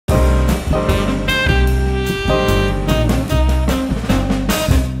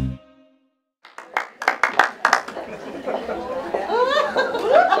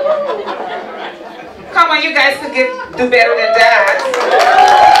do better than that.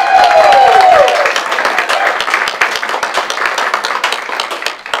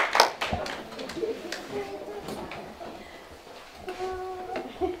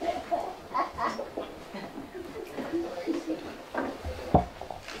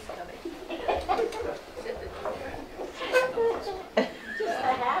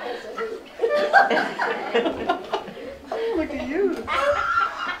 Look at you.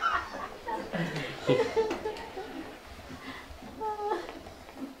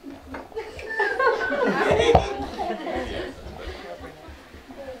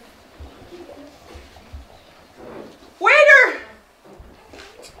 Waiter!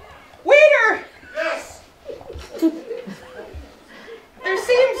 Waiter! Yes!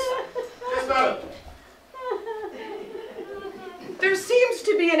 There seems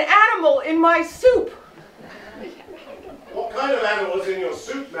to be an animal in my soup. What kind of animal is in your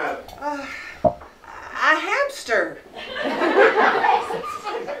soup, madam? A hamster.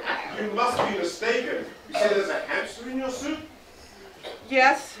 You must be mistaken. You say there's a hamster in your soup?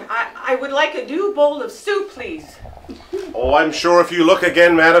 Yes, I would like a new bowl of soup, please. Oh, I'm sure if you look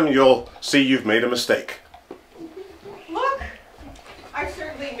again, madam, you'll see you've made a mistake. Look, I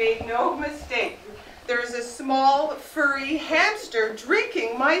certainly made no mistake. There is a small, furry hamster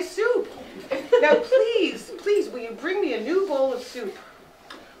drinking my soup. Now, please, please, will you bring me a new bowl of soup?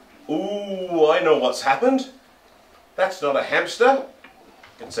 Ooh, I know what's happened. That's not a hamster.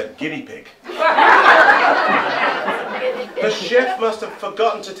 It's a guinea pig. The chef must have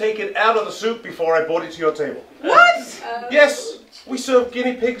forgotten to take it out of the soup before I brought it to your table. What? Yes, we serve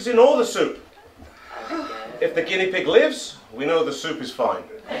guinea pigs in all the soup. If the guinea pig lives, we know the soup is fine.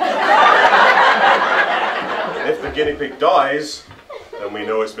 If the guinea pig dies, then we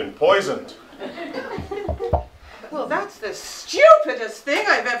know it's been poisoned. Well, that's the stupidest thing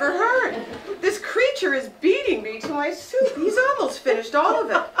I've ever heard. This creature is beating me to my soup. He's almost finished all of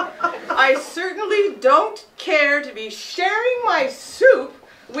it. I certainly don't care to be sharing my soup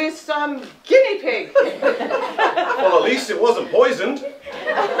with some guinea pig. Well, at least it wasn't poisoned.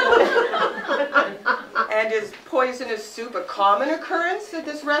 And is poisonous soup a common occurrence at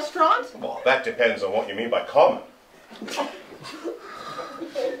this restaurant? Well, that depends on what you mean by common.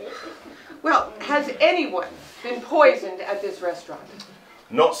 Well, has anyone been poisoned at this restaurant?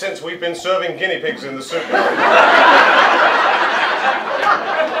 Not since we've been serving guinea pigs in the soup.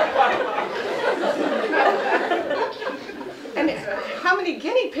 And how many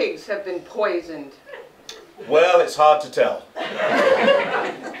guinea pigs have been poisoned? Well, it's hard to tell.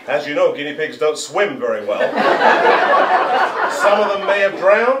 As you know, guinea pigs don't swim very well. Some of them may have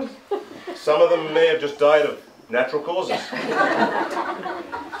drowned. Some of them may have just died of natural causes.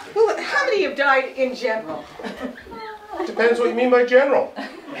 Well, how many have died in general? Depends what you mean by general.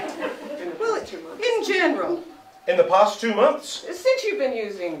 Well, in general. In the past 2 months? Since you've been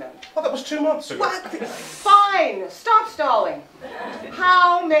using them. Well, that was 2 months ago. What? Fine. Stop stalling.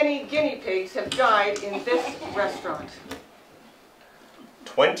 How many guinea pigs have died in this restaurant?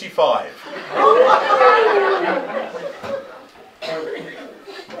 25.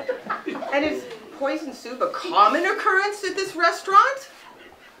 And is poison soup a common occurrence at this restaurant?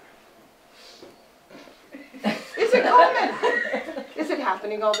 Is it common? Is it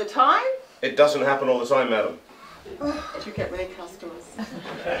happening all the time? It doesn't happen all the time, madam. Did you get many customers?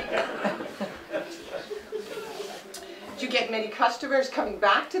 Did you get many customers coming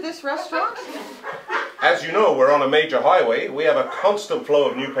back to this restaurant? As you know, we're on a major highway. We have a constant flow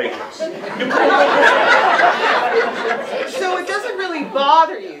of new patrons. So it doesn't really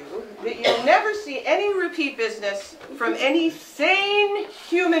bother you that you'll never see any repeat business from any sane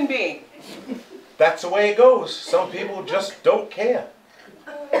human being? That's the way it goes. Some people just don't care.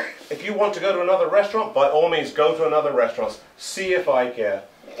 If you want to go to another restaurant, by all means go to another restaurant. See if I care.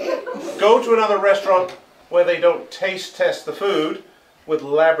 Go to another restaurant where they don't taste test the food with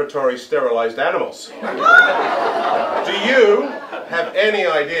laboratory sterilized animals. Do you have any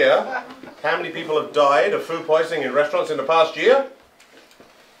idea how many people have died of food poisoning in restaurants in the past year?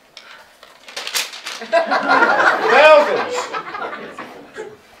 Thousands!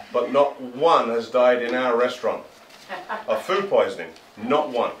 But not one has died in our restaurant of food poisoning. Not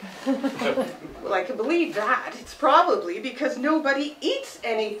one. Well, I can believe that. It's probably because nobody eats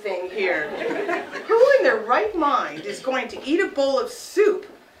anything here. Who in their right mind is going to eat a bowl of soup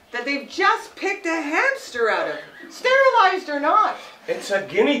that they've just picked a hamster out of, sterilized or not? It's a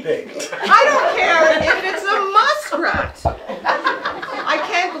guinea pig. I don't care if it's a muskrat. I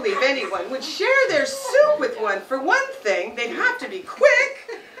can't believe anyone would share their soup with one. For one thing, they'd have to be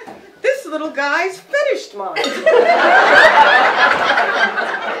quick. This little guy's finished mine.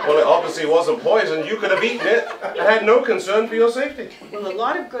 Well, it obviously wasn't poisoned. You could have eaten it. I had no concern for your safety. Well, a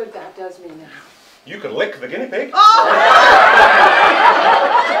lot of good that does me now. You could lick the guinea pig. Oh!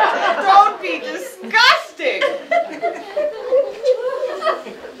 Don't be disgusting!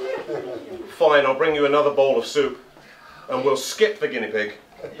 Fine, I'll bring you another bowl of soup, and we'll skip the guinea pig.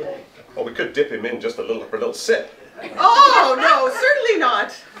 Or we could dip him in just for a little sip. Oh, no, certainly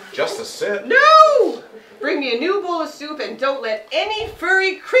not. Just a sip? No! Bring me a new bowl of soup and don't let any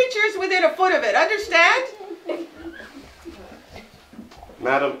furry creatures within a foot of it, understand?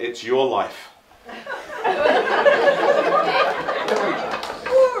 Madam, it's your life.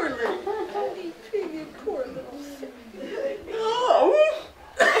 Poor little guinea pig, poor little thing. Oh!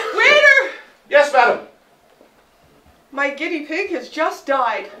 Waiter! Yes, madam. My guinea pig has just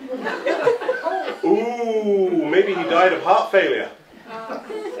died. Ooh, maybe he died of heart failure.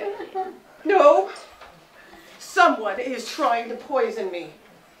 No. Someone is trying to poison me.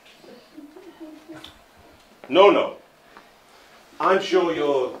 No. I'm sure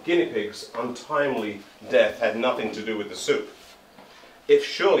your guinea pig's untimely death had nothing to do with the soup.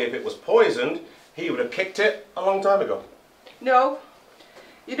 Surely if it was poisoned, he would have kicked it a long time ago. No.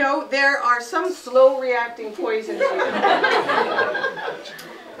 You know, there are some slow-reacting poisons here.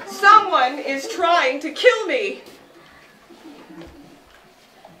 Someone is trying to kill me.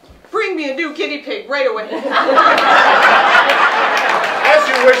 Bring me a new guinea pig right away. As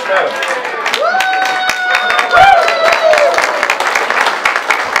you wish, madam.